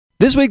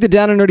This week, the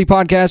Down and Nerdy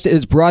podcast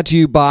is brought to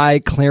you by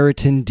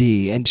Claritin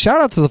D. And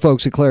shout out to the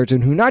folks at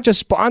Claritin who not just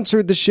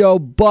sponsored the show,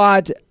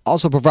 but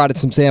also provided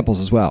some samples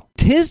as well.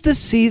 'Tis the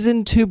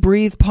season to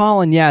breathe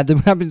pollen. Yeah,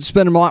 I've been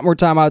spending a lot more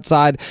time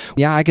outside.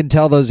 Yeah, I can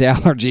tell those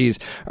allergies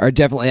are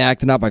definitely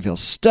acting up. I feel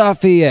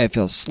stuffy. I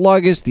feel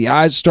sluggish. The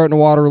eyes are starting to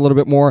water a little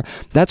bit more.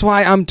 That's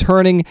why I'm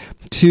turning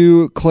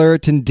to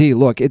Claritin D.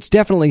 Look, it's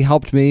definitely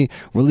helped me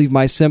relieve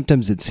my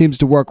symptoms. It seems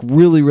to work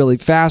really, really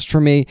fast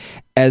for me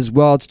as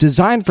well. It's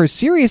designed for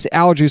serious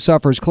allergy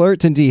sufferers.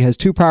 Claritin D has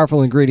two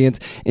powerful ingredients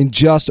in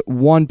just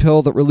one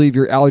pill that relieve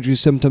your allergy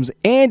symptoms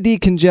and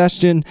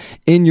decongestion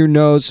in your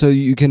nose so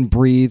you can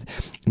breathe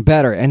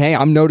better. And hey,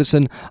 I'm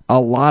noticing a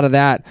lot of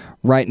that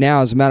right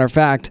now. As a matter of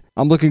fact,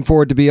 I'm looking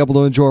forward to be able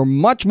to enjoy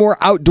much more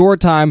outdoor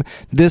time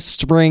this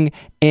spring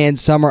and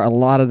summer. A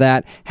lot of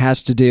that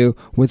has to do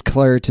with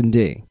Claritin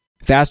D.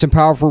 Fast and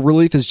powerful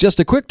relief is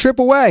just a quick trip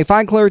away.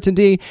 Find Claritin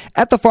D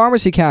at the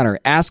pharmacy counter.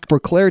 Ask for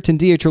Claritin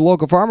D at your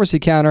local pharmacy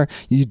counter.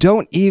 You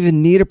don't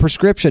even need a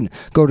prescription.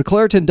 Go to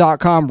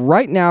Claritin.com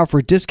right now for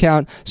a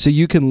discount so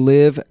you can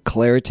live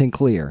Claritin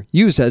Clear.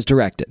 Use as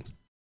directed.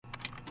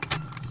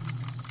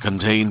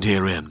 Contained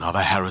herein are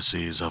the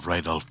heresies of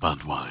Radolf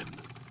Burntwine,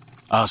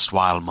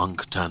 erstwhile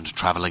monk turned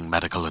traveling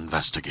medical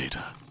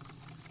investigator.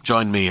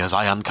 Join me as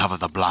I uncover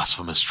the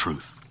blasphemous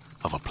truth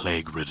of a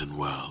plague-ridden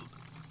world.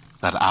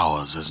 That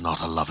ours is not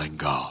a loving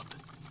God,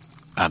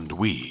 and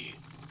we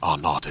are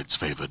not its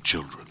favored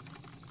children.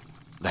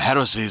 The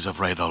Heresies of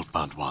Radolf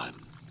Burntwine,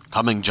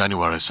 coming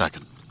January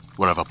 2nd,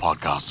 wherever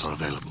podcasts are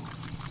available.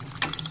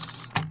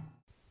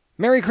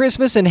 Merry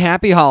Christmas and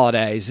Happy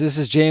Holidays. This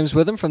is James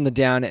Witham from the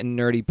Down and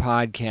Nerdy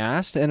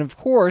podcast. And of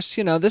course,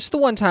 this is the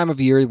one time of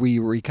year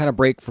we kind of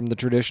break from the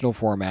traditional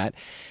format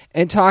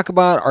and talk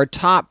about our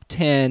top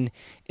 10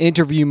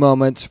 interview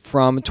moments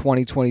from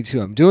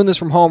 2022. I'm doing this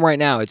from home right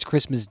now. It's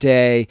Christmas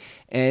Day,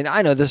 and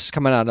I know this is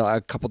coming out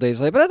a couple days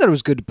late, but I thought it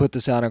was good to put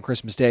this out on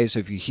Christmas Day. So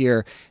if you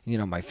hear,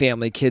 my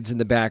family, kids in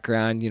the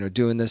background,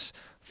 doing this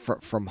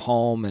from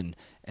home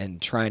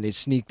and trying to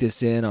sneak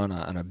this in on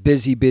a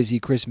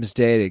busy Christmas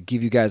day to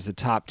give you guys the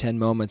top 10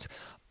 moments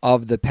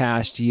of the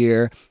past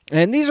year.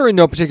 And these are in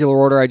no particular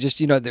order. I just,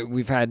 that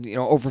we've had,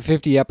 over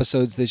 50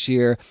 episodes this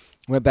year.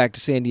 Went back to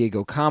San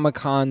Diego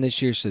Comic-Con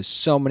this year,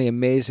 so many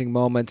amazing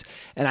moments.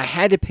 And I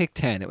had to pick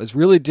 10. It was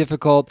really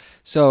difficult.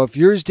 So if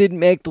yours didn't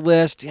make the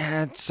list,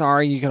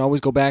 sorry, you can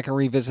always go back and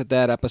revisit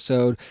that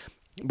episode.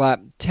 But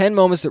 10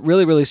 moments that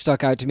really, really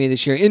stuck out to me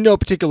this year, in no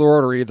particular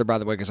order either, by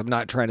the way, because I'm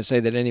not trying to say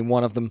that any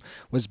one of them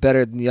was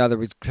better than the other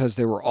because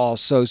they were all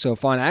so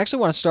fun. I actually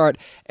want to start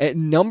at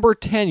number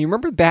 10. You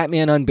remember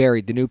Batman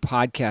Unburied, the new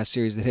podcast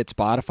series that hit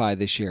Spotify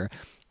this year?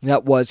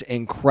 That was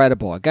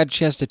incredible. I got a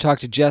chance to talk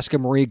to Jessica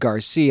Marie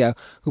Garcia,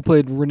 who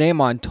played Renee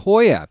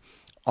Montoya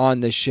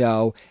on the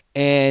show.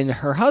 And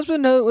her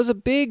husband was a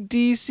big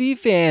DC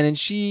fan, and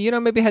she,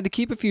 maybe had to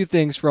keep a few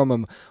things from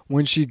him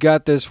when she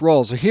got this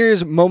role. So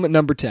here's moment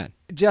number 10.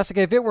 Jessica,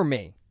 if it were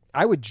me,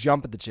 I would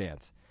jump at the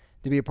chance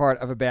to be a part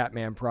of a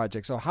Batman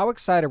project. So how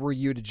excited were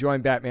you to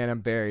join Batman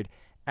Unburied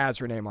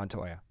as Renee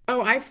Montoya?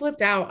 Oh, I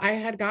flipped out. I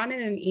had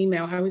gotten an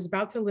email. I was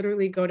about to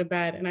literally go to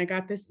bed and I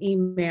got this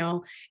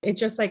email. It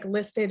just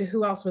listed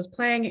who else was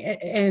playing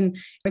and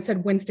it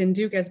said Winston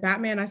Duke as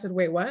Batman. I said,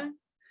 wait, what?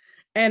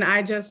 And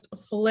I just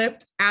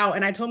flipped out.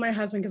 And I told my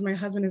husband, because my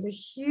husband is a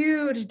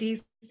huge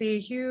DC,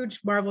 huge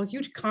Marvel,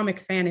 huge comic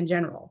fan in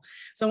general.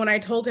 So when I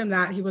told him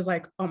that, he was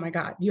like, oh my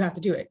God, you have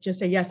to do it. Just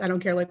say yes. I don't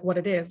care what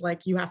it is.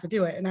 You have to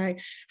do it. And I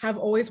have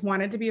always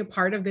wanted to be a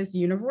part of this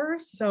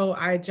universe. So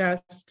I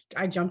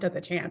jumped at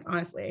the chance,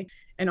 honestly.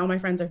 And all my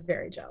friends are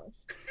very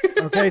jealous.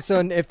 Okay, so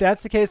if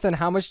that's the case, then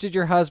how much did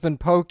your husband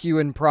poke you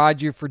and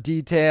prod you for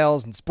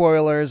details and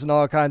spoilers and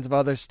all kinds of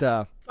other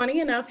stuff? Funny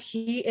enough,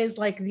 he is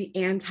the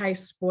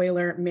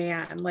anti-spoiler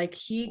man.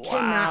 He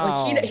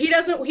cannot, he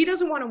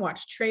doesn't want to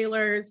watch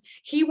trailers.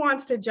 He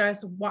wants to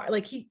just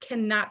watch, he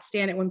cannot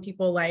stand it when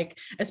people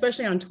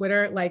especially on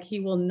Twitter, he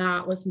will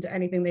not listen to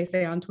anything they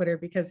say on Twitter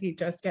because he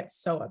just gets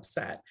so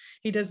upset.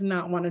 He does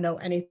not want to know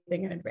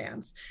anything in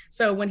advance.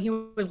 So when he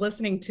was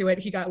listening to it,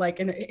 he got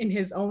in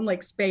his own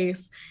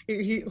space.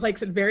 He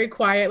said very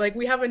quiet.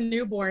 We have a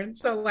newborn.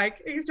 So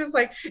he's just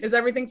is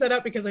everything set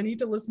up? Because I need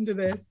to listen to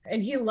this.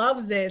 And he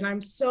loves it. And I'm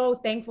so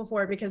thankful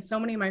for it because so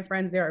many of my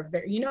friends, they are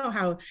very,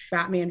 how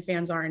Batman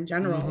fans are in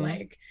general.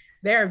 Mm-hmm.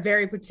 They're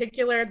very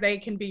particular. They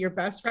can be your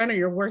best friend or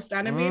your worst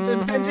enemy,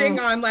 depending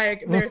on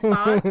their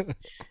thoughts.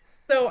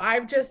 So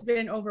I've just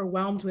been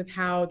overwhelmed with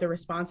how the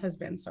response has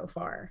been so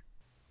far.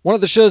 One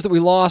of the shows that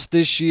we lost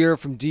this year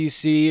from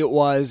DC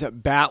was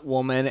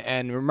Batwoman.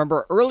 And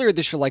remember earlier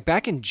this year,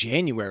 back in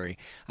January,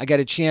 I got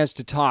a chance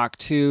to talk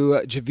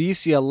to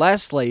Javicia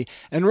Leslie.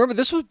 And remember,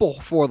 this was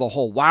before the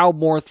whole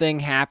Wildmore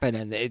thing happened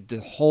and the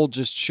whole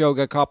just show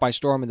got caught by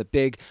storm and the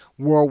big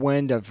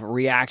whirlwind of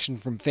reaction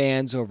from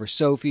fans over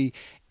Sophie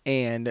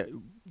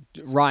and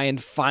Ryan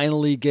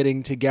finally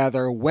getting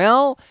together.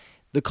 Well,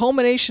 the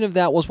culmination of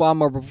that was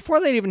Wildmore, but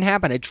before that even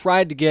happened, I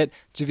tried to get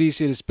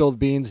Javicia to spill the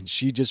beans, and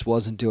she just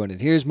wasn't doing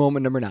it. Here's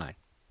moment number 9.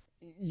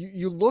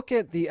 You look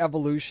at the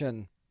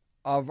evolution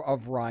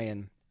of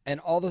Ryan and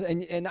all those,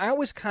 and I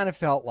always kind of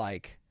felt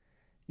like,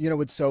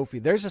 with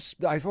Sophie,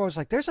 I was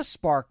like, there's a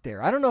spark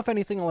there. I don't know if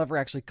anything will ever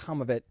actually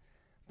come of it,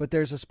 but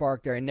there's a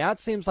spark there. And now it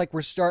seems like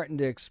we started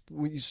to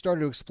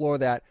explore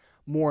that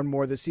more and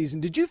more this season.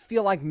 Did you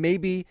feel like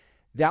maybe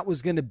that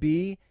was going to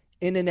be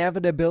an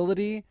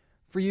inevitability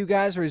for you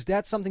guys, or is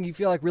that something you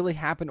feel like really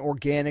happened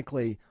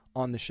organically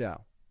on the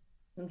show?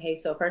 Okay,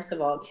 so first of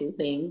all, two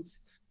things.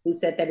 Who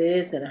said that it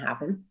is going to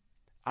happen?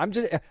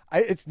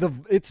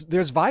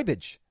 There's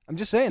vibage. I'm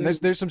just saying,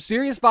 there's some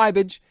serious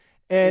vibage,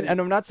 and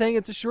I'm not saying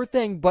it's a sure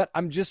thing, but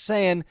I'm just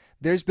saying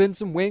there's been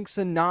some winks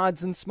and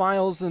nods and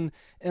smiles and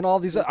all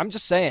these. I'm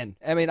just saying.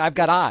 I mean, I've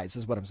got eyes,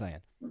 is what I'm saying.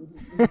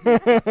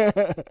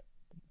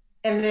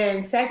 And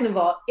then second of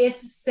all,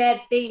 if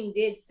said thing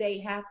did say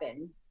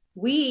happen,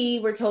 we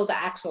were told the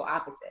actual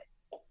opposite.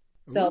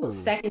 So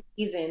second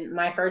season,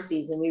 my first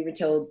season, we were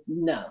told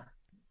no,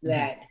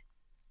 that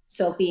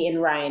Sophie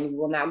and Ryan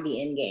will not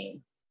be in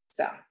game.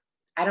 So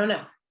I don't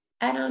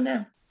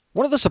know.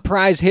 One of the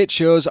surprise hit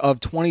shows of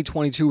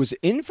 2022 was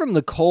In From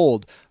the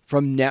Cold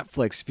from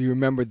Netflix, if you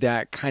remember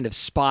that kind of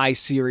spy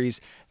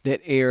series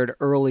that aired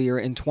earlier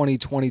in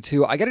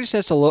 2022. I got a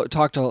chance to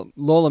talk to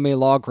Lola May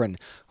Logren,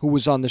 who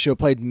was on the show,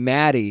 played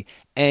Maddie,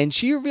 and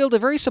she revealed a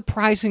very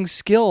surprising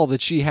skill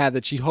that she had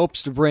that she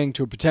hopes to bring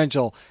to a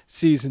potential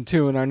season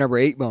 2 in our number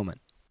 8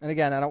 moment. And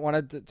again, I don't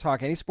want to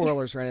talk any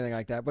spoilers or anything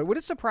like that, but would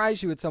it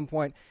surprise you at some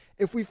point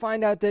if we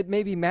find out that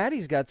maybe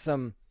Maddie's got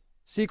some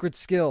secret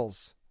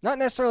skills? Not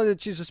necessarily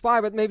that she's a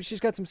spy, but maybe she's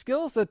got some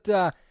skills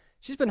that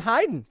she's been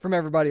hiding from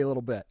everybody a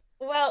little bit.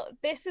 Well,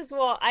 this is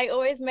what I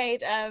always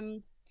made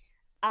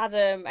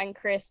Adam and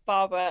Chris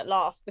Barber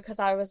laugh, because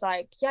I was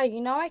like, yeah,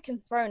 I can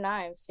throw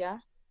knives, yeah?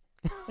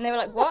 And they were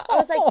like, what? I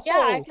was like, yeah,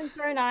 I can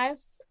throw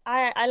knives.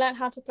 I learned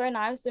how to throw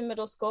knives in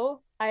middle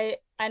school. I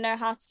know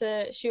how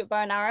to shoot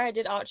bow and arrow. I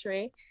did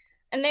archery.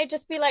 And they'd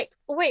just be like,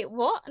 wait,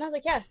 what? And I was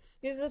like, yeah,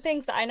 these are the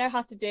things that I know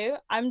how to do.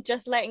 I'm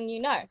just letting you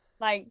know.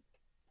 Like,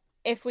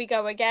 if we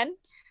go again,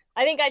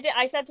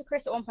 I said to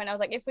Chris at one point, I was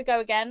like, if we go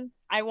again,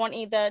 I want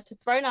either to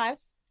throw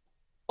knives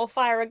or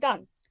fire a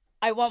gun.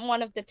 I want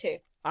one of the two.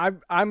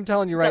 I'm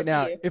telling you right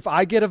now, if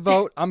I get a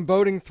vote, I'm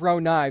voting throw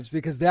knives,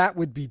 because that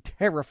would be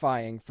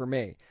terrifying for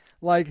me.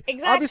 Like,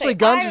 exactly. Obviously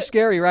guns are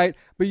scary, right?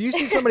 But you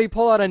see somebody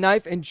pull out a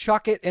knife and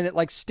chuck it and it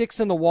like sticks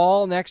in the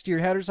wall next to your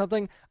head or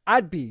something,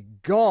 I'd be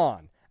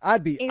gone.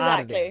 I'd be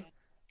out of there.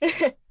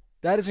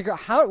 That is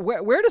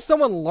where does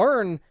someone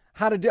learn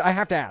how to do? I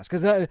have to ask,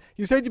 because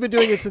you said you've been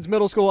doing it since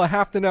middle school. I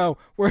have to know,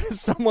 where does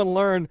someone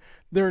learn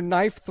their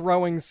knife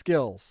throwing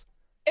skills?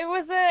 It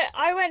was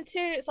I went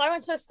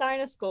to a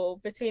Steiner school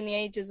between the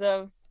ages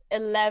of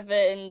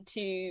 11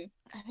 to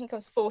I think I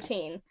was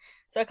 14,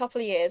 so a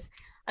couple of years,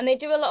 and they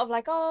do a lot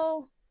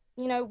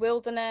of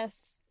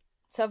wilderness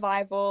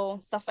survival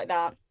stuff like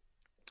that.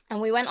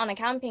 And we went on a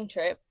camping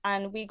trip,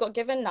 and we got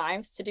given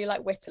knives to do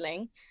like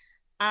whittling,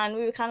 and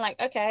we were kind of like,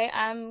 okay,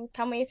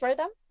 can we throw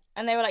them?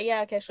 And they were like,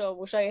 yeah, okay, sure,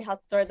 we'll show you how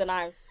to throw the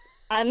knives.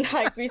 And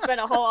like we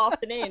spent a whole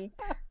afternoon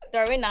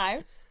throwing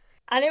knives,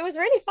 and it was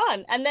really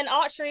fun. And then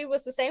archery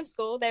was the same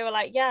school. They were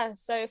like, yeah,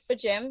 so for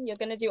gym, you're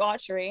going to do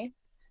archery.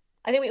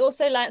 I think we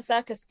also learned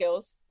circus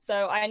skills.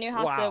 So I knew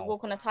how to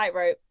walk on a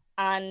tightrope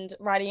and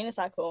ride a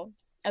unicycle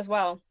as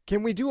well.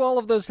 Can we do all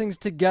of those things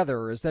together,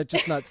 or is that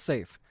just not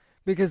safe?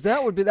 Because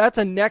that's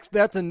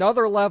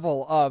another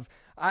level of,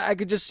 I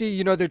could just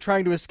see, they're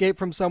trying to escape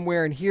from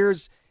somewhere, and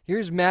here's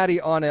Maddie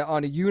on a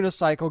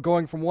unicycle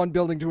going from one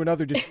building to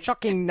another, just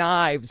chucking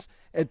knives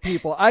at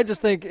people. I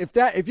just think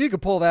if you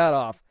could pull that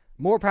off,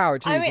 more power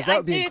to you. I mean, that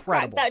would be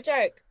incredible. Crack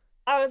that joke.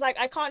 I was like,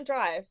 I can't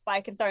drive, but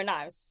I can throw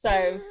knives.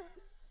 So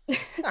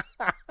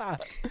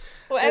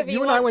whatever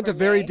you and I went to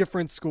very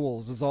different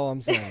schools, is all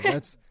I'm saying.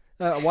 That's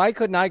why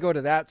couldn't I go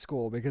to that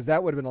school? Because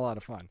that would have been a lot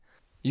of fun.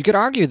 You could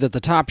argue that the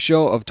top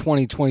show of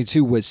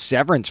 2022 was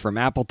Severance from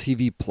Apple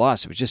TV+. It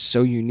was just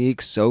so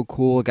unique, so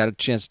cool. I got a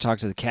chance to talk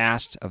to the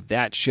cast of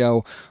that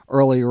show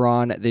earlier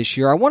on this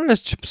year. I wanted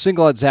to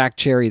single out Zach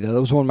Cherry, though. That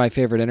was one of my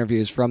favorite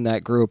interviews from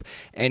that group.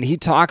 And he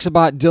talks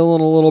about Dylan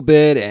a little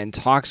bit and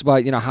talks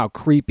about, how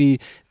creepy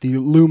the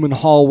Lumen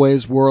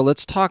hallways were.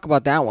 Let's talk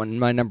about that one in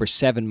my number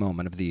 7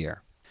 moment of the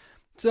year.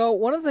 So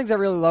one of the things I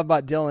really love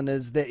about Dylan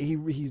is that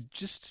he's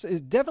just is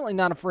definitely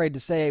not afraid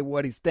to say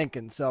what he's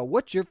thinking. So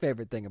what's your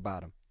favorite thing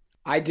about him?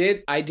 I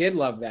did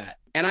love that.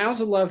 And I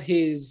also love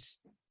he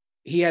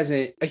has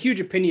a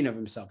huge opinion of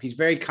himself. He's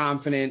very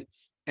confident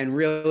and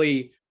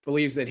really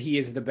believes that he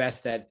is the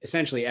best at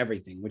essentially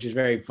everything, which is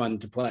very fun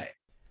to play.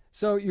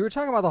 So you were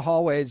talking about the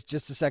hallways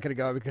just a second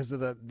ago because of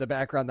the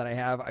background that I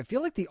have. I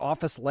feel like the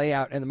office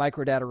layout and the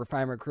Microdata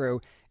Refinement crew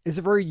is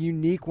a very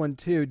unique one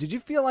too. Did you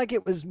feel like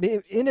it was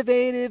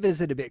innovative? Is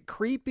it a bit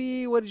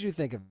creepy? What did you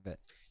think of it?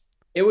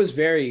 It was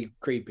very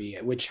creepy,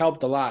 which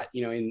helped a lot,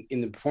 in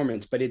the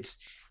performance, but it's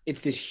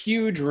this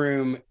huge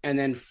room and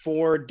then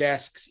 4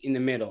 desks in the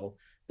middle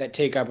that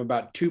take up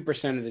about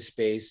 2% of the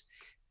space.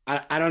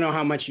 I don't know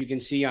how much you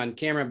can see on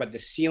camera, but the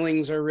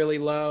ceilings are really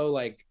low.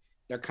 Like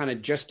they're kind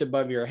of just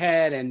above your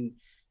head, and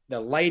the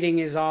lighting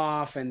is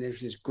off, and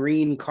there's this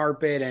green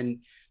carpet, and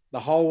The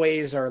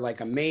hallways are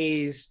like a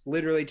maze,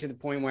 literally to the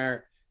point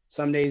where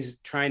some days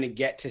trying to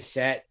get to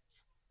set,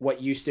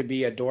 what used to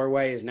be a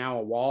doorway is now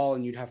a wall,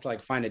 and you'd have to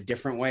like find a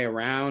different way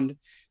around.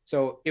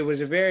 So it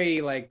was a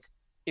very like,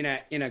 in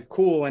a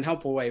cool and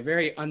helpful way,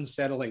 very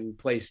unsettling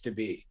place to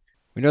be.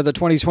 We know that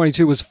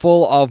 2022 was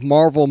full of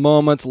Marvel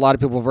moments. A lot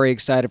of people were very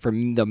excited for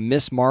the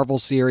Miss Marvel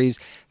series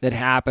that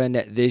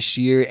happened this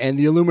year, and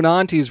the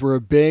Illuminantes were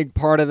a big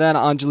part of that.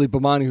 Anjali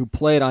Bhimani, who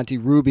played Auntie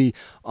Ruby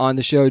on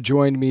the show,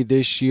 joined me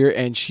this year,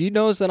 and she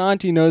knows that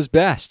Auntie knows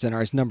best, and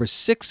our number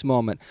 6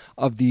 moment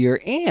of the year,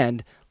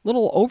 and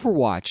little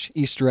Overwatch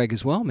Easter egg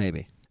as well,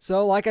 maybe.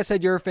 So, like I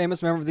said, you're a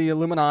famous member of the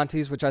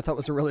Illuminantes, which I thought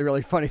was a really,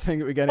 really funny thing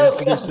that we got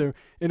introduced to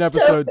in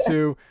episode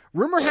 2.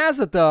 Rumor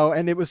has it, though,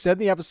 and it was said in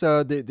the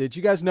episode that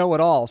you guys know it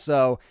all.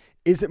 So,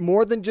 is it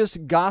more than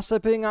just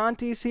gossiping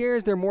aunties here?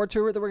 Is there more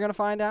to it that we're going to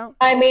find out?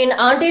 I mean,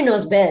 Auntie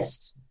knows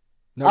best.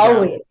 No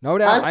always. Doubt. No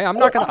doubt. I'm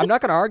not going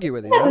to argue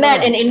with you. I've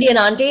met an Indian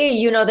auntie.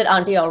 You know that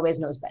Auntie always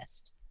knows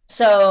best.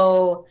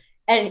 So,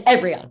 and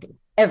every auntie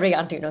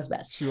knows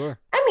best. Sure.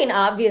 I mean,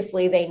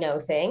 obviously they know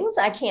things.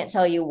 I can't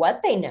tell you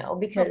what they know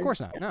because of course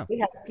not. No. We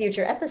have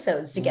future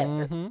episodes to get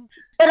through.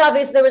 But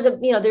obviously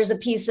there's a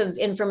piece of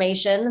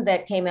information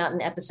that came out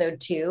in episode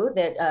 2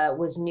 that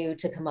was new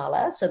to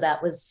Kamala. So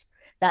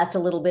that's a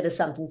little bit of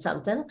something.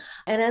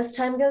 And as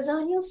time goes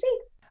on, you'll see.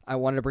 I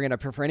wanted to bring it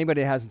up for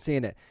anybody that hasn't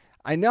seen it.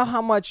 I know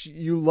how much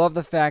you love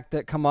the fact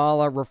that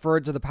Kamala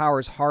referred to the power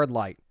as hard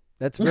light.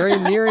 That's very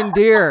near and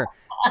dear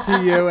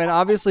to you, and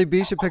obviously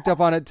Bisha picked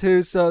up on it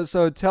too.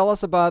 So tell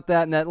us about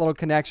that and that little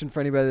connection for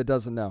anybody that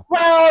doesn't know.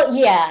 Well,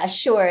 yeah,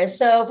 sure.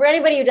 So for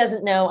anybody who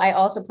doesn't know, I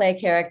also play a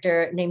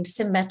character named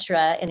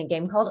Symmetra in a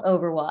game called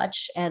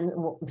Overwatch, and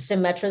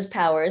Symmetra's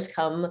powers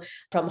come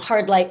from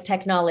hard light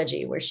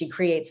technology, where she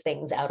creates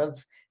things out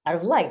of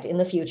light in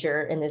the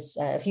future, in this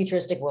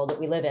futuristic world that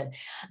we live in.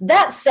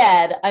 That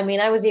said, I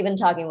mean, I was even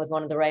talking with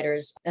one of the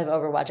writers of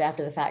Overwatch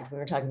after the fact. We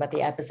were talking about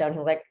the episode, and he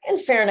was like, in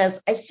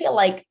fairness, I feel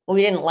like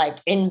we didn't like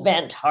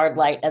invent hard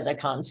light as a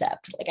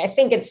concept. Like, I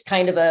think it's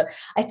I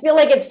feel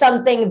like it's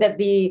something that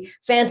the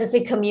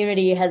fantasy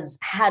community has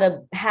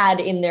had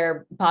in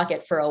their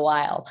pocket for a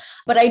while.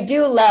 But I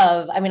do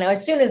love, I mean,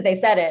 as soon as they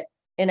said it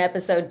in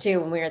episode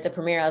 2, when we were at the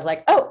premiere, I was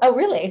like, oh,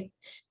 really?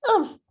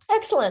 Oh,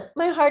 excellent.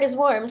 My heart is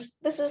warmed.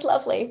 This is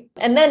lovely.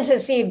 And then to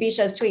see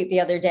Bisha's tweet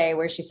the other day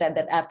where she said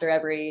that after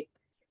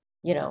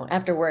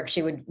work,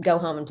 she would go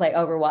home and play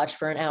Overwatch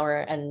for an hour,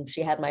 and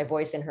she had my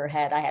voice in her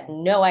head. I had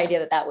no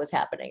idea that was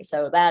happening.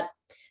 So that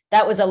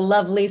was a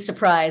lovely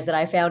surprise that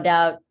I found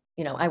out.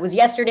 I was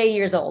yesterday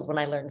years old when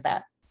I learned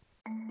that.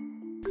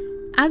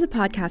 As a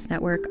podcast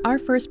network, our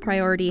first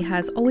priority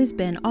has always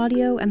been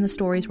audio and the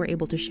stories we're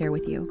able to share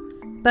with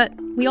you. But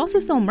we also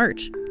sell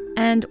merch.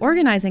 And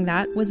organizing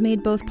that was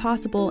made both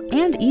possible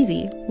and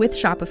easy with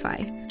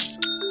Shopify.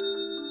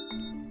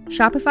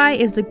 Shopify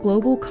is the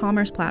global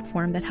commerce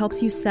platform that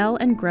helps you sell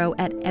and grow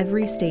at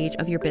every stage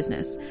of your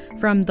business,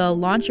 from the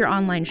launch your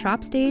online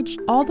shop stage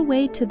all the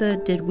way to the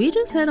did we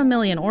just hit 1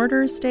 million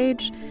orders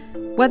stage.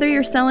 Whether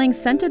you're selling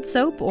scented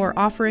soap or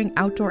offering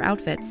outdoor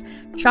outfits,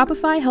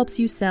 Shopify helps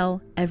you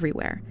sell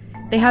everywhere.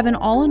 They have an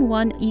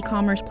all-in-one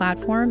e-commerce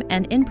platform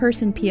and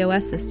in-person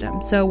POS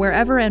system, so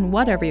wherever and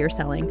whatever you're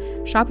selling,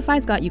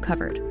 Shopify's got you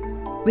covered.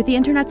 With the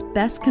internet's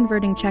best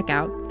converting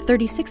checkout,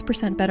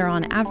 36% better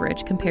on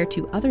average compared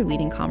to other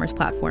leading commerce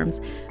platforms,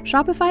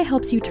 Shopify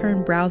helps you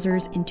turn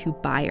browsers into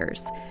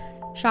buyers.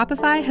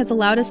 Shopify has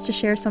allowed us to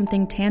share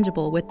something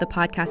tangible with the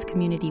podcast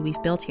community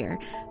we've built here,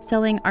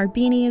 selling our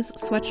beanies,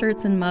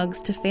 sweatshirts, and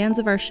mugs to fans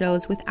of our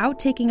shows without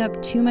taking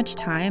up too much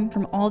time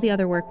from all the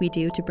other work we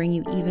do to bring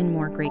you even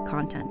more great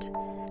content.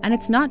 And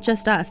it's not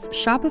just us.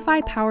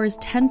 Shopify powers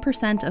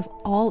 10% of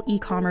all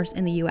e-commerce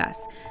in the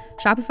US.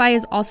 Shopify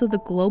is also the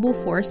global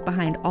force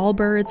behind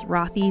Allbirds,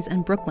 Rothy's,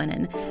 and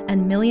Brooklinen,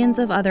 and millions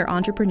of other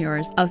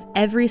entrepreneurs of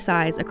every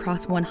size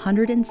across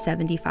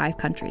 175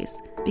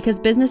 countries. Because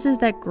businesses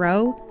that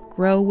grow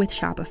with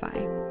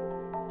Shopify.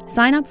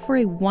 Sign up for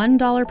a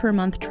 $1 per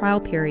month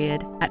trial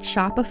period at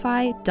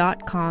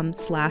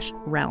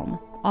shopify.com/realm,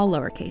 all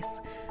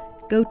lowercase.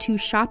 Go to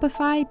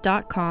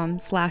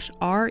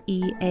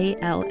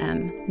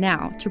shopify.com/REALM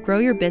now to grow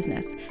your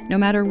business, no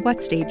matter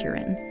what stage you're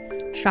in.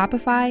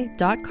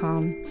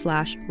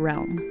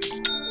 Shopify.com/realm.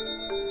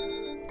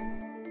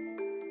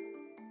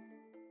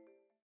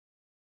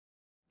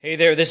 Hey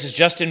there, this is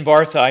Justin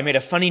Bartha. I made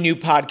a funny new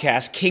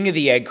podcast, King of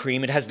the Egg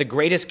Cream. It has the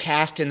greatest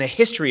cast in the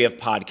history of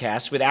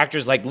podcasts with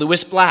actors like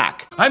Louis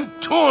Black. I'm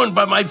torn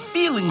by my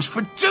feelings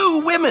for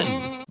 2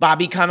 women.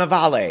 Bobby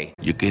Cannavale.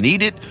 You can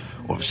eat it,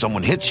 or if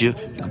someone hits you,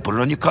 you can put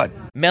it on your cut.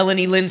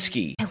 Melanie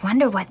Linsky. I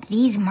wonder what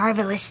these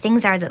marvelous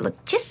things are that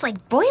look just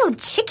like boiled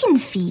chicken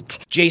feet.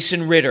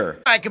 Jason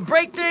Ritter. I can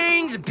break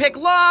things and pick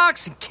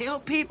locks and kill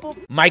people.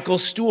 Michael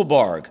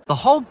Stuhlbarg. The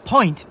whole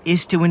point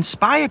is to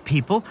inspire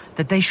people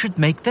that they should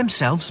make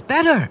themselves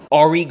better.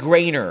 Ari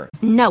Grainer.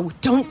 No,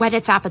 don't whet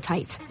its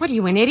appetite. What are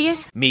you, an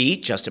idiot? Me,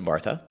 Justin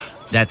Bartha.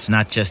 That's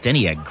not just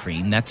any egg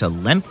cream, that's a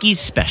Lemke's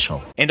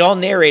special. And all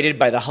narrated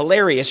by the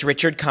hilarious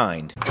Richard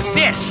Kind.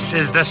 This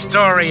is the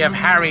story of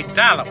Harry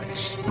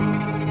Dalowitz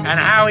and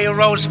how he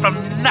rose from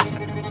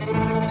nothing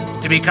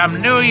to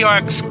become New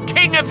York's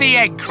King of the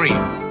Egg Cream.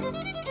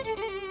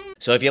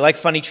 So if you like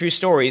funny true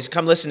stories,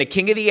 come listen to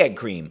King of the Egg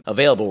Cream,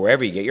 available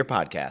wherever you get your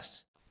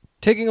podcasts.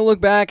 Taking a look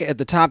back at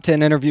the top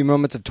 10 interview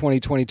moments of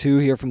 2022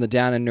 here from the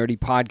Down and Nerdy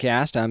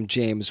podcast, I'm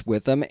James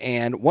Witham,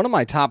 and one of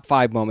my top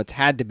 5 moments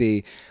had to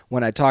be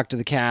when I talked to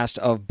the cast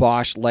of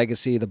Bosch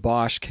Legacy, the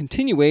Bosch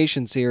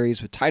continuation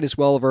series with Titus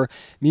Welliver,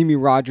 Mimi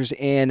Rogers,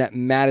 and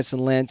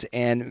Madison Lintz.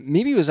 And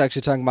Mimi was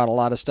actually talking about a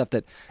lot of stuff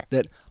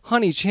that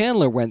Honey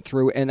Chandler went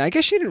through, and I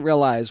guess she didn't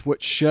realize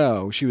what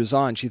show she was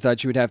on. She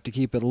thought she would have to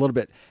keep it a little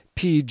bit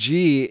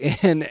PG,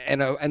 and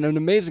an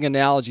amazing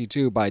analogy,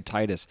 too, by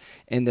Titus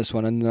in this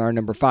one, in our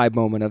number 5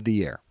 moment of the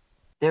year.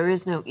 There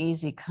is no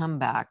easy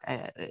comeback.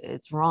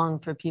 It's wrong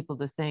for people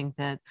to think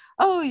that,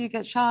 oh, you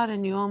get shot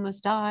and you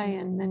almost die,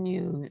 and then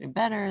you're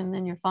better, and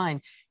then you're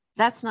fine.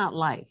 That's not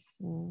life.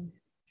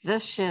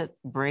 This shit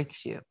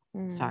breaks you.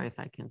 Sorry if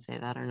I can say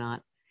that or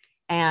not.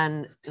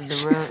 And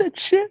She said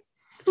shit.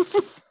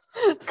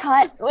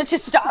 Cut. Let's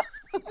just stop.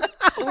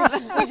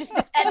 we just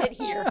end it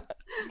here.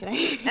 Just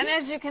kidding. And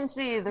as you can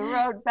see, the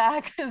road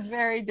back is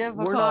very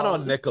difficult. We're not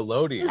on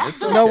Nickelodeon.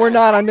 It's okay. No, we're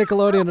not on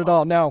Nickelodeon at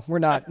all. No, we're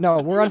not. No,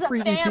 we're on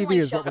Freeview TV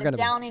is what we're going to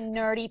be. Down and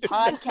Nerdy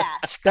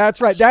podcast.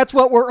 That's right. That's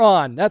what we're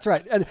on. That's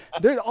right. And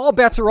all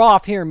bets are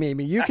off here,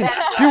 Mimi. You can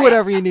do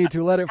whatever you need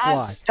to. Let it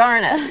fly.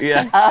 Darn it.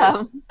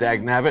 Yeah.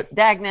 Dagnabbit.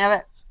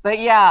 Dagnabbit. But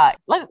yeah,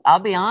 look, I'll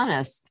be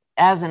honest.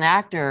 As an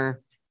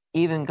actor,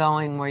 even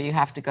going where you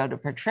have to go to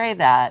portray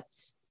that,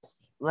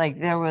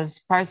 like there was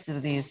parts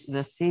of this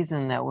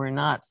season that were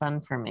not fun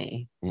for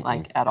me,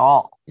 like at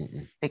all,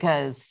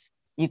 because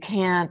you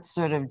can't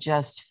sort of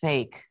just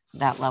fake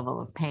that level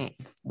of pain.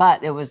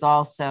 But it was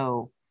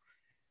also,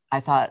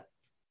 I thought,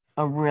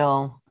 a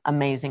real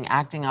amazing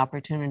acting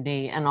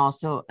opportunity, and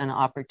also an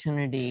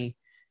opportunity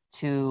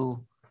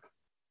to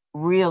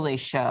really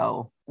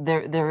show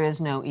there is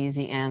no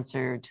easy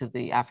answer to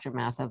the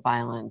aftermath of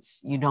violence.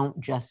 You don't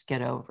just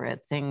get over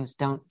it. Things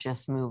don't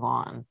just move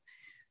on.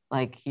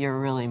 Like, you're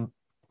really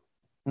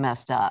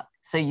messed up.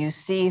 So you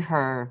see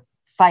her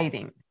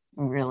fighting,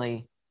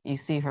 really. You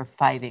see her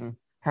fighting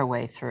her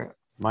way through.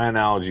 My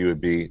analogy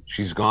would be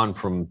she's gone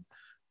from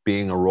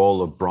being a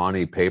roll of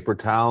brawny paper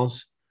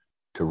towels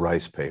to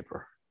rice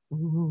paper.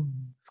 Ooh.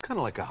 It's kind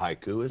of like a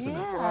haiku, isn't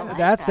it?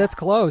 That's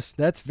close.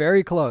 That's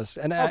very close.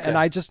 And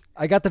okay.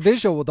 I got the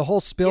visual with the whole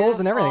spills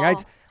and everything.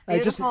 I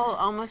just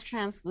almost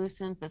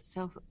translucent, but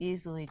so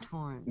easily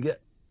torn. Yeah.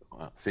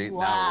 Well, see,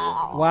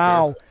 wow. Now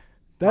wow.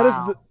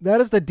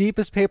 That is the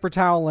deepest paper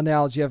towel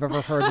analogy I've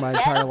ever heard in my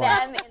entire life.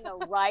 Them in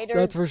the writer's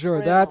That's for sure.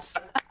 room.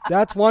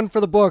 That's one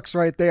for the books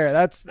right there.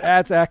 That's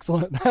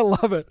excellent. I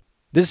love it.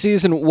 This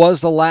season was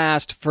the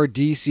last for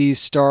DC's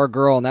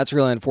Stargirl, and that's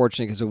really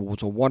unfortunate because it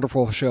was a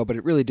wonderful show, but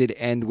it really did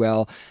end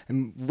well.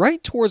 And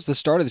right towards the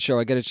start of the show,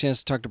 I got a chance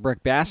to talk to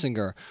Brec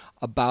Bassinger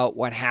about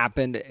what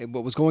happened,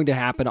 what was going to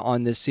happen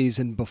on this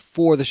season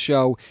before the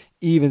show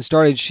even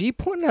started. She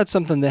pointed out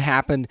something that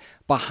happened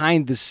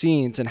behind the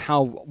scenes and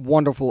how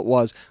wonderful it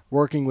was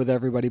working with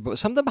everybody, but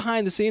something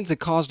behind the scenes that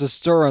caused a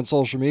stir on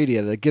social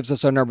media that gives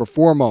us our number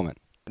 4 moment.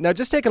 Now,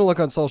 just taking a look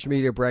on social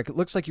media, Brec, it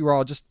looks like you were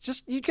all just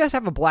you guys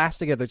have a blast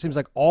together. It seems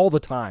like all the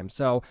time.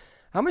 So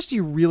how much do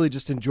you really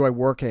just enjoy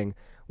working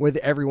with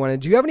everyone?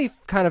 And do you have any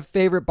kind of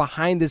favorite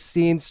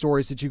behind-the-scenes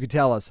stories that you could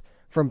tell us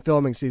from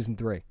filming season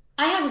 3?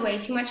 I have way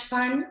too much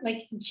fun,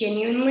 like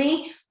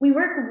genuinely. We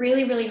work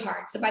really, really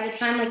hard. So by the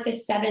time like the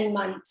 7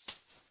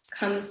 months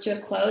comes to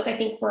a close, I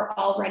think we're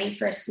all ready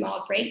for a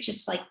small break,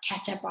 just like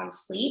catch up on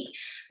sleep.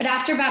 But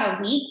after about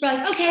a week, we're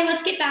like, okay,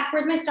 let's get back.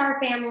 Where's my star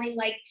family?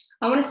 Like,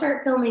 I want to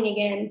start filming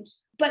again.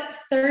 But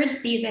 3rd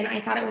season,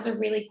 I thought it was a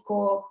really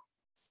cool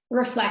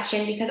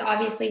reflection because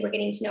obviously we're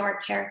getting to know our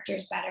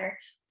characters better.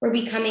 We're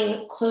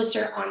becoming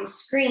closer on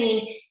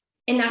screen,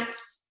 and that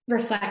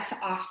reflects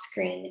off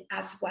screen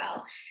as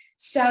well.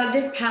 So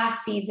this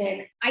past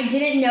season, I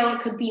didn't know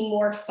it could be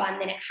more fun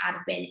than it had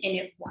been, and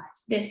it was.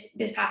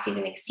 This past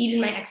season exceeded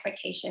my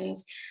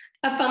expectations.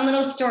 A fun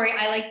little story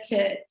I like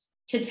to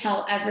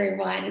tell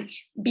everyone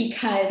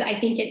because I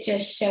think it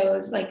just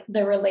shows like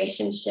the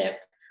relationship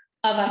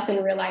of us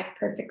in real life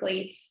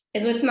perfectly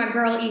is with my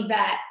girl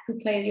Yvette, who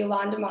plays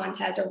Yolanda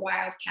Montez or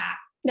Wildcat.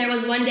 There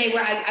was one day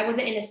where I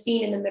wasn't in a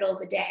scene in the middle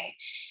of the day.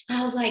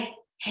 I was like,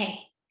 hey,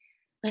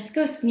 let's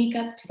go sneak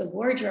up to the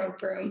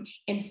wardrobe room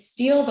and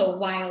steal the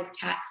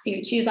Wildcat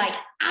suit. She's like,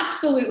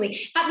 absolutely.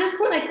 At this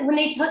point, like when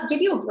they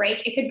give you a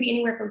break, it could be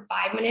anywhere from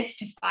 5 minutes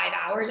to 5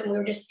 hours. And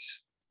we're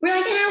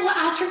like, yeah, we'll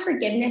ask for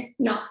forgiveness,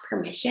 not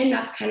permission.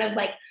 That's kind of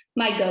like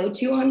my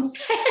go-to on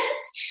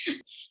set.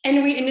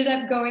 And we ended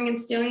up going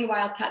and stealing the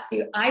Wildcat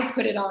suit. I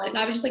put it on and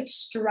I was just like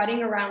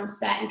strutting around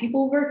set and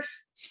people were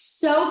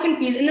so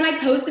confused. And then I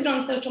posted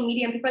on social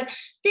media and people were like,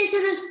 this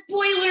is a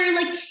spoiler.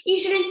 Like, you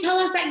shouldn't tell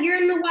us that you're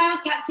in the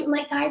Wildcat suit. I'm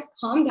like, guys,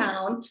 calm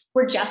down.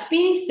 We're just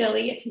being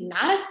silly. It's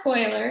not a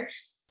spoiler.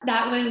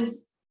 That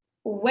was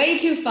way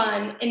too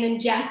fun. And then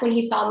Jeff, when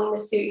he saw me in the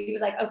suit, he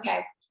was like,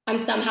 okay, I'm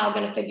somehow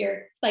going to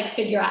figure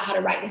out how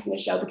to write this in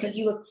the show because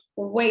you look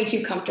way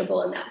too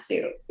comfortable in that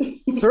suit.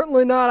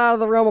 Certainly not out of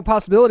the realm of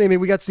possibility. I mean,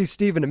 we got to see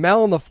Stephen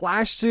Amell in the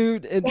Flash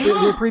suit in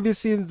the previous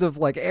seasons of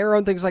like Arrow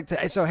and things like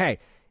that. So, hey,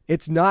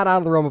 it's not out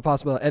of the realm of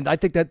possibility. And I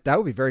think that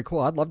would be very cool.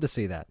 I'd love to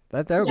see that.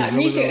 That would be really,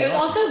 me too. really it was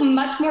awesome. also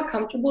much more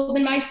comfortable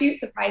than my suit,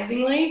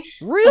 surprisingly.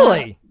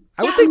 Really?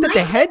 I would think that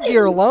the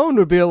headgear alone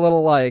would be a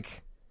little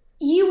like...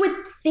 You would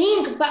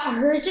think, but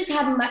hers just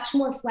had much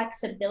more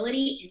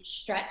flexibility and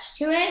stretch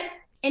to it.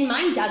 And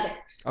mine doesn't.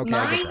 Okay,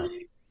 mine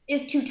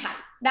is too tight.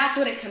 That's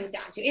what it comes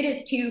down to. It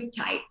is too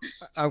tight.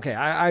 Okay,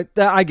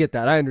 I get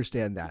that. I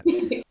understand that.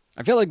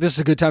 I feel like this is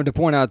a good time to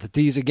point out that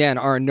these, again,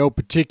 are in no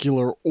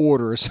particular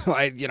order. So,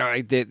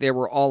 they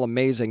were all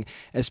amazing,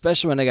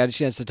 especially when I got a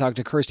chance to talk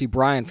to Kirstie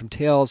Bryan from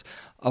Tales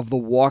of the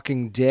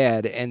Walking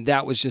Dead. And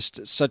that was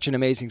just such an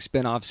amazing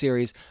spin-off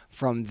series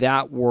from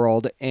that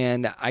world.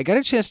 And I got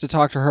a chance to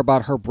talk to her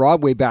about her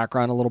Broadway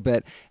background a little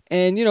bit.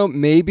 And,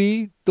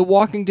 maybe The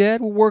Walking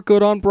Dead will work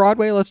good on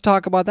Broadway. Let's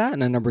talk about that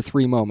in a number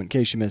 3 moment, in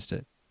case you missed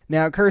it.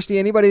 Now, Kirstie,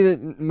 anybody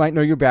that might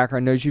know your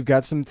background knows you've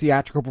got some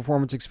theatrical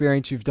performance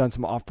experience. You've done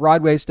some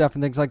off-Broadway stuff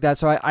and things like that.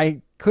 So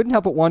I couldn't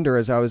help but wonder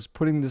as I was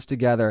putting this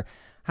together,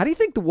 how do you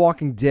think The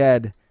Walking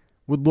Dead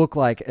would look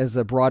like as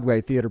a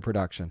Broadway theater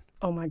production?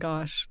 Oh, my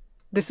gosh.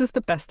 This is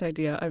the best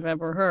idea I've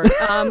ever heard.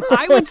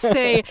 I would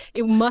say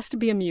it must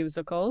be a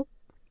musical.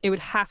 It would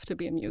have to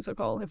be a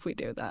musical if we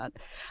do that.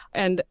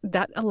 And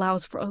that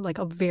allows for like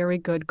a very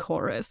good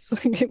chorus.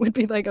 It would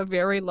be like a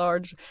very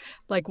large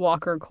like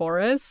Walker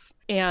chorus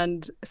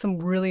and some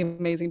really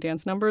amazing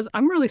dance numbers.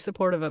 I'm really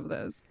supportive of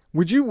this.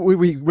 Would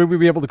we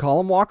be able to call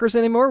them walkers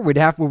anymore? Would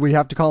we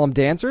have to call them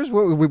dancers?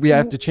 Would we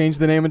have to change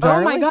the name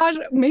entirely? Oh my gosh,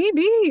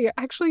 maybe.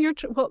 Actually,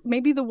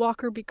 maybe the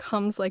walker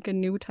becomes like a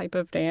new type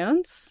of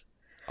dance.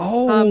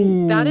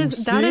 Oh, that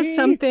is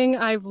something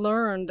I've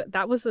learned.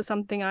 That was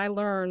something I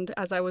learned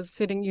as I was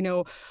sitting,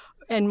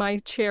 in my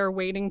chair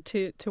waiting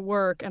to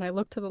work, and I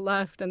looked to the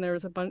left, and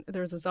there's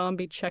a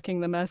zombie checking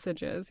the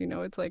messages.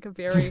 It's like a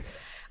very,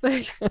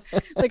 like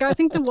I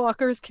think the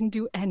walkers can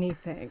do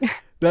anything.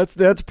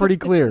 That's pretty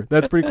clear.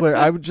 That's pretty clear.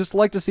 I would just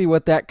like to see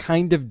what that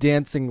kind of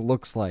dancing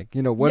looks like.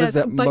 What is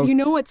that? But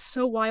what's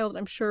so wild?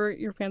 I'm sure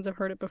your fans have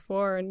heard it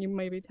before, and you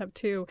maybe have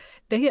too.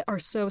 They are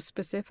so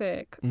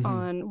specific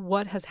on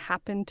what has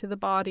happened to the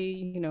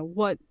body.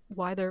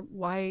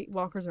 Why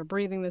walkers are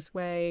breathing this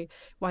way,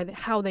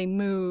 how they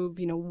move.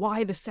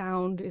 Why the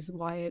sound is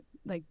the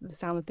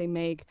sound that they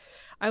make.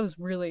 I was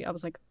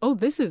like, oh,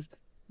 this is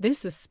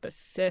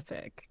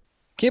specific.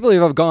 Can't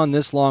believe I've gone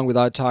this long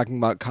without talking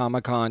about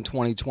Comic-Con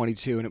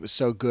 2022, and it was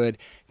so good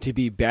to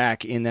be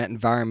back in that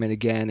environment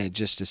again and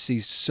just to see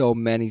so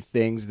many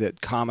things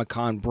that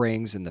Comic-Con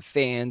brings and the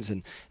fans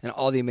and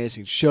all the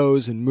amazing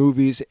shows and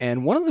movies.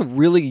 And one of the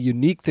really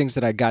unique things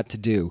that I got to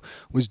do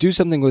was do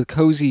something with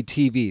Cozy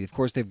TV. Of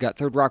course, they've got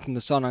Third Rock from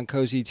the Sun on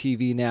Cozy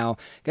TV now.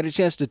 Got a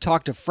chance to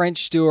talk to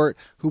French Stewart,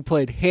 who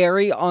played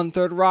Harry on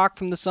Third Rock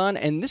from the Sun,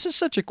 and this is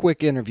such a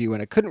quick interview,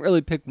 and I couldn't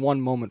really pick one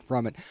moment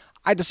from it.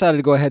 I decided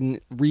to go ahead and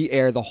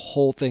re-air the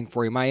whole thing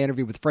for you. My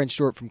interview with French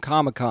Stewart from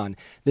Comic-Con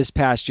this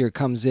past year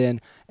comes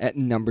in at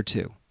number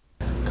 2.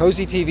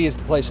 Cozy TV is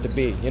the place to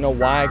be. You know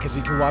why? Because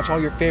you can watch all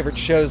your favorite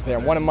shows there.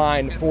 One of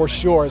mine, for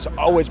sure, has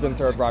always been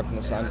Third Rock from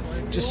the Sun.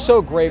 Just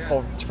so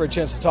grateful for a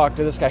chance to talk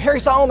to this guy. Harry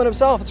Solomon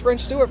himself. It's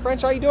French Stewart.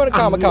 French, how you doing at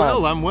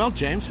Comic-Con? I'm well,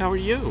 James. How are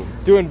you?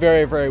 Doing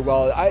very, very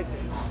well.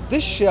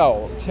 This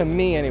show, to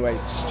me anyway,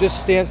 just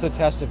stands the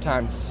test of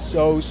time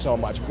so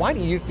much. Why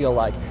do you feel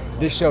like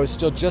this show is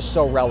still just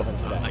so relevant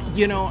today?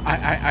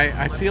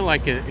 I feel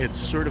like it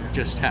sort of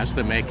just has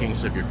the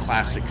makings of your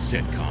classic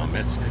sitcom.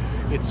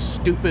 It's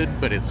stupid,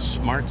 but it's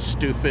smart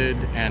stupid,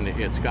 and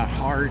it's got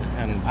heart,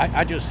 and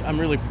I'm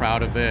really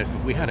proud of it.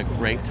 We had a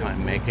great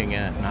time making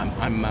it, and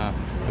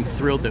I'm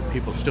thrilled that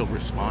people still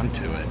respond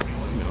to it.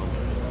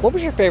 What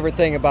was your favorite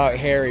thing about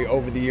Harry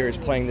over the years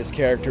playing this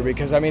character?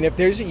 Because, if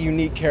there's a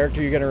unique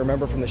character you're going to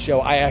remember from the show,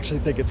 I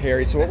actually think it's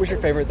Harry. So what was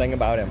your favorite thing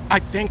about him? I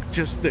think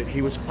just that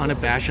he was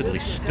unabashedly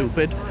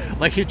stupid.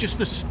 Like, he's just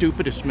the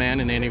stupidest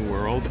man in any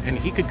world, and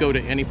he could go to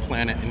any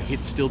planet and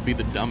he'd still be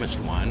the dumbest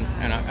one.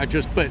 And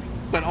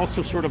but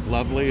also sort of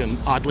lovely and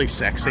oddly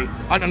sexy.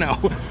 I don't know.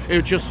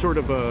 It was just sort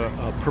of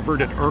a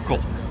perverted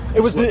Urkel.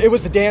 It was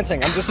the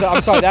dancing. I'm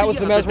sorry. That was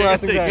the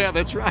mesmerizing thing. Yeah,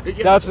 that's right.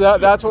 Yeah.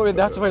 That's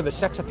where the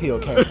sex appeal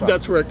came from.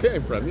 That's where it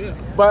came from. Yeah.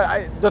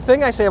 But the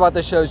thing I say about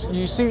this show is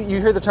you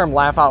hear the term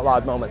laugh out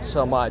loud moments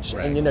so much,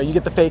 right. And you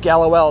get the fake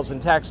LOLs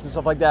and text and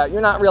stuff like that. You're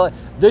not really.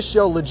 This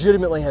show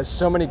legitimately has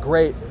so many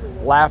great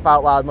laugh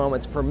out loud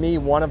moments. For me,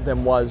 one of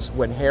them was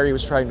when Harry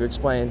was trying to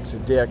explain to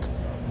Dick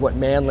what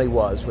manly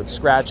was with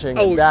scratching.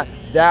 Oh,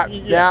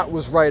 that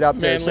was right up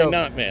there. Manly, so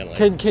not manly.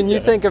 Can you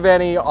think of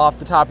any off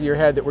the top of your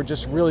head that were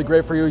just really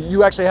great for you?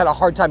 You actually had a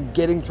hard time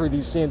getting through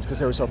these scenes because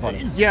they were so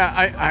funny. Yeah,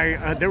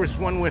 I there was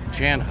one with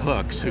Jan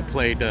Hooks, who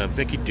played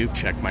Vicky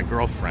Dubček, my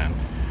girlfriend,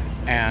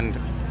 and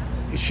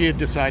she had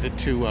decided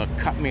to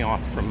cut me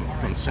off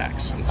from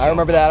sex. And so, I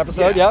remember that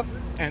episode. Yeah. Yep.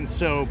 And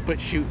so,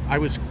 but I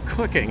was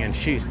cooking, and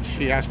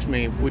she asked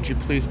me, "Would you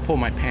please pull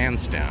my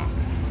pants down?"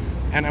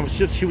 And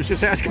she was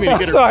just asking me to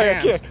get her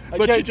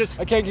pants.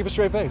 I can't keep a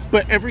straight face.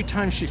 But every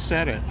time she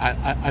said it,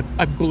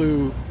 I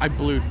blew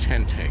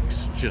 10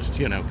 takes, just,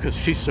 because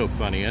she's so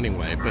funny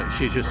anyway. But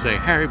she'd just say,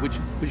 "Harry, would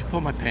you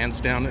pull my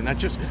pants down?" And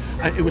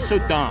it was so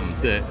dumb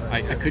that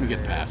I couldn't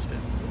get past it.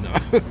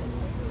 No.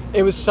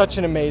 It was such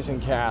an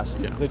amazing cast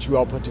that you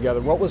all put together.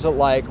 What was it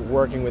like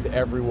working with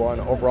everyone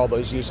over all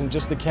those years, and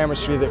just the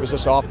chemistry that was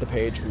just off the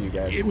page for you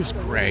guys? It was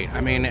great.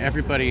 I mean,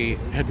 everybody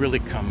had really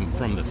come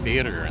from the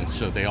theater, and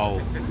so they all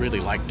really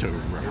liked to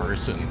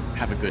rehearse and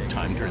have a good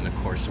time during the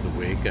course of the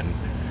week. And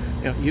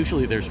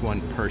usually there's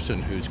one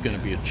person who's going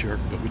to be a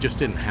jerk, but we just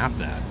didn't have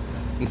that.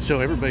 And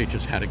so everybody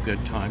just had a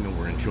good time, and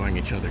we're enjoying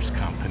each other's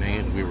company,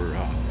 and we were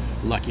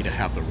lucky to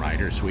have the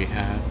writers we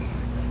had.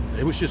 And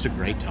it was just a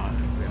great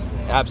time.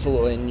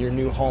 Absolutely, and your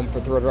new home for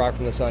Third Rock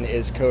from the Sun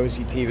is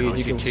Cozy TV.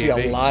 You can see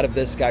a lot of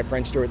this guy,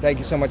 French Stewart. Thank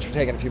you so much for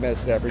taking a few minutes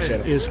today. I appreciate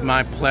it. It is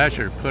my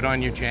pleasure. Put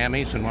on your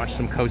jammies and watch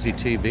some Cozy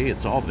TV.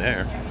 It's all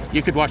there.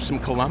 You could watch some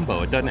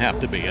Columbo. It doesn't have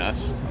to be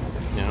us.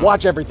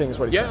 Watch everything is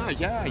what he said.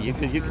 Yeah. You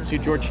can see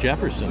George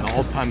Jefferson, the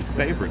all-time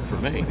favorite for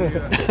me.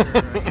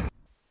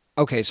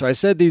 Okay, so I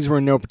said these were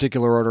in no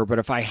particular order, but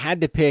if I had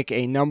to pick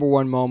a number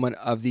one moment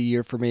of the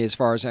year for me as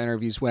far as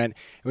interviews went,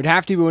 it would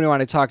have to be when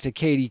I talked to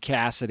Katie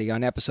Cassidy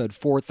on episode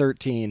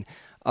 413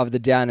 of the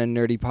Down and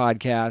Nerdy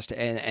podcast,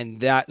 and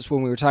that's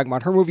when we were talking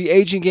about her movie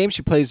Aging Game.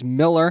 She plays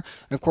Miller,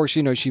 and of course,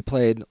 she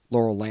played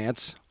Laurel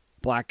Lance,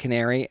 Black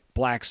Canary,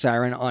 Black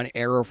Siren on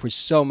Arrow for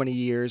so many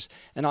years,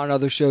 and on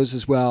other shows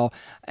as well.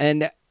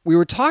 And we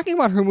were talking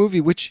about her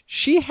movie, which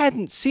she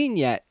hadn't seen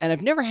yet, and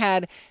I've never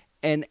had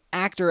an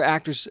actor or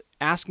actress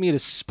ask me to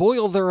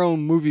spoil their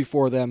own movie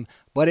for them,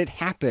 but it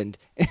happened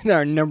in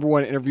our number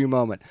one interview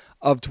moment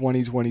of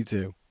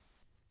 2022.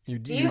 How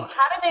did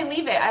they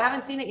leave it? I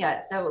haven't seen it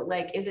yet. So,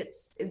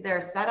 is there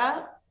a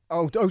setup?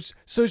 Oh,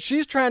 so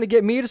she's trying to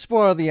get me to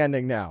spoil the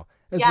ending now.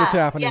 That's what's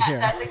happening here.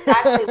 That's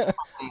exactly what's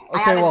happening. I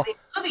haven't seen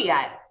the movie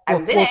yet. I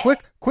was in it.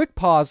 Quick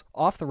pause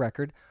off the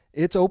record.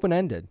 It's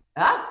open-ended.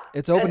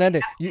 It's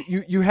open-ended.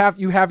 You have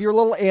your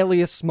little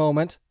alias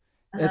moment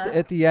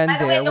at the end. By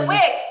the way, the wig.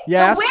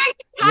 Yes. The wig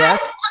has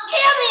a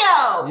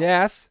cameo.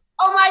 Yes.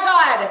 Oh my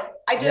God.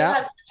 I just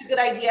had such a good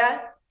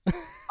idea.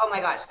 Oh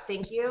my gosh.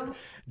 Thank you.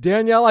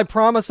 Danielle, I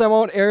promise I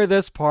won't air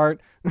this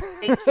part.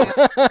 Thank you.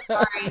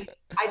 Sorry.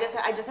 I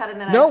just had it in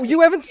the No, you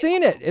haven't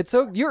seen it.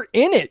 You're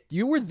in it.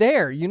 You were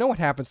there. You know what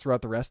happens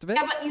throughout the rest of it.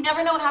 Yeah, but you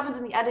never know what happens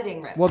in the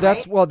editing room.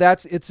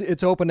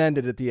 It's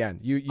open-ended at the end.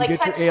 You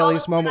get your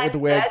alias moment with the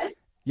wig. Dead?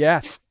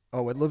 Yes.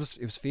 Oh, it was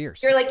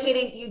fierce. You're like,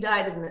 Katie, you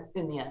died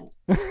in the end.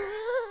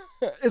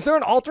 Is there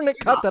an alternate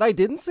cut that I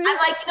didn't see? I'm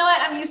like, you know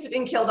what? I'm used to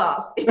being killed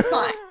off. It's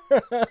fine.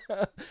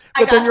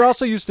 But then you're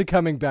also used to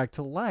coming back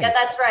to life. Yeah,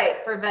 that's right.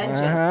 For vengeance.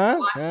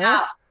 Watch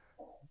out.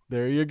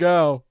 There you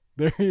go.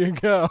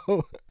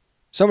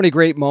 So many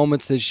great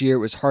moments this year. It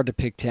was hard to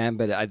pick 10,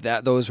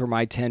 but those were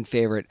my 10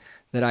 favorite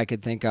that I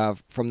could think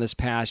of from this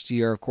past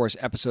year. Of course,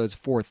 episodes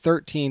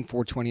 413,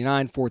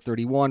 429,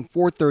 431,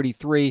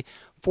 433,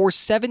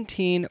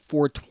 417,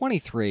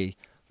 423,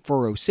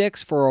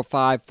 406,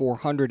 405,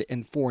 400,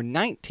 and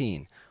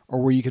 419,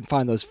 or where you can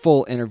find those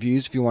full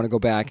interviews if you want to go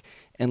back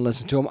and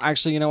listen to them.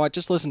 Actually, you know what?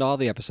 Just listen to all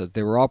the episodes.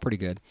 They were all pretty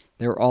good.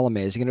 They were all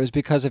amazing, and it was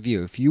because of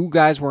you. If you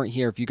guys weren't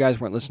here, if you guys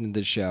weren't listening to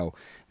this show,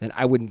 then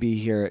I wouldn't be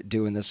here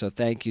doing this. So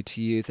thank you to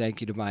you.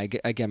 Thank you to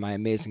my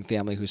amazing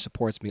family who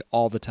supports me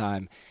all the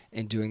time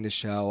in doing the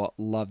show.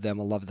 Love them.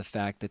 I love the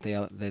fact that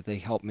they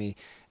help me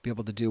be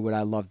able to do what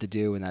I love to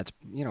do, and that's,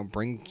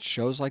 bring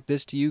shows like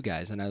this to you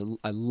guys. And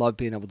I love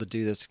being able to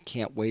do this.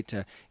 Can't wait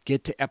to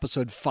get to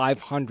episode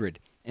 500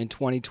 in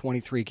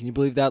 2023. Can you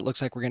believe that?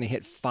 Looks like we're going to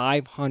hit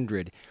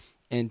 500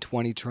 in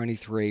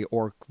 2023,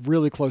 or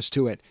really close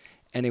to it.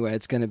 Anyway,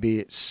 it's going to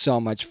be so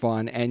much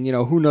fun. And,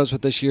 who knows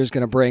what this year is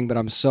going to bring, but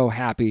I'm so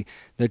happy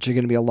that you're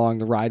going to be along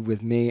the ride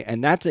with me.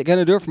 And that's going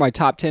to do it for my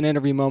top 10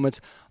 interview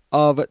moments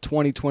of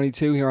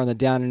 2022 here on the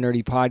Down and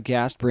Nerdy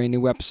podcast. Brand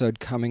new episode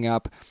coming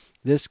up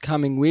this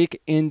coming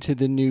week into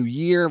the new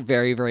year.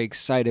 Very, very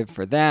excited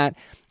for that.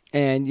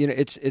 And,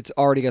 it's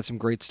already got some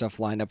great stuff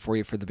lined up for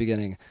you for the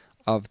beginning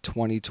of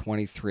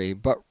 2023.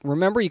 But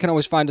remember, you can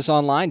always find us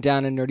online,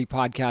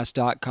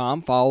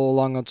 downandnerdypodcast.com. Follow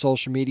along on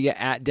social media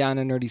at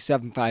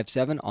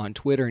downandnerdy757 on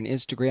Twitter and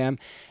Instagram,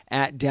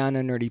 at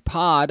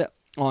downandnerdypod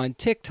on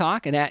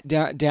TikTok, and at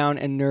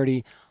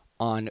downandnerdy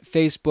on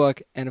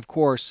Facebook. And of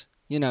course,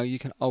 you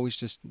can always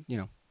just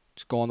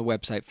go on the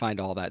website,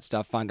 find all that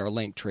stuff, find our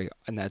link tree,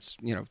 and that's,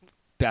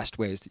 best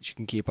ways that you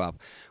can keep up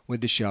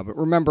with the show. But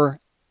remember,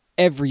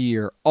 every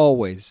year,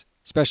 always,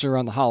 especially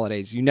around the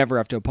holidays, you never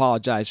have to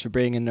apologize for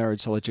being a nerd,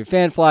 so let your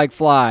fan flag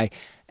fly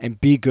and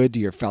be good to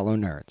your fellow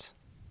nerds.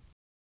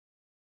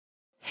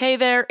 Hey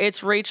there,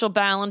 it's Rachel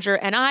Ballinger,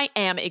 and I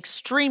am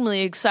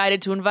extremely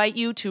excited to invite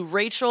you to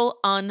Rachel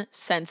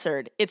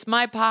Uncensored. It's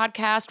my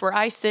podcast where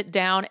I sit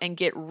down and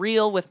get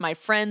real with my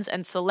friends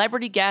and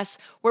celebrity guests,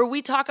 where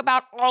we talk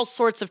about all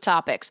sorts of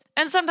topics.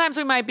 And sometimes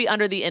we might be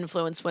under the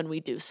influence when we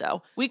do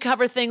so. We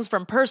cover things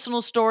from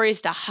personal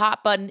stories to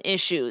hot button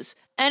issues.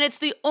 And it's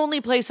the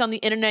only place on the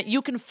internet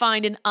you can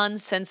find an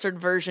uncensored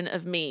version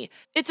of me.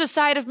 It's a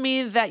side of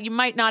me that you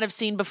might not have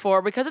seen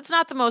before because it's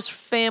not the most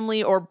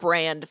family or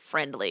brand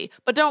friendly.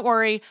 But don't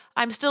worry,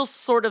 I'm still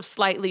sort of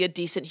slightly a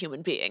decent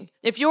human being.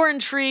 If you're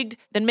intrigued,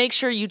 then make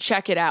sure you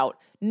check it out.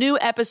 New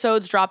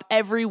episodes drop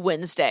every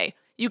Wednesday.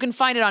 You can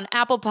find it on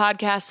Apple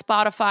Podcasts,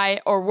 Spotify,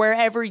 or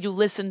wherever you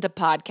listen to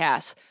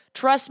podcasts.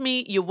 Trust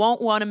me, you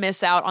won't want to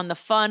miss out on the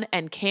fun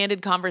and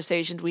candid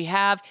conversations we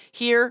have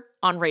here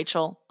on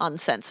Rachel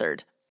Uncensored.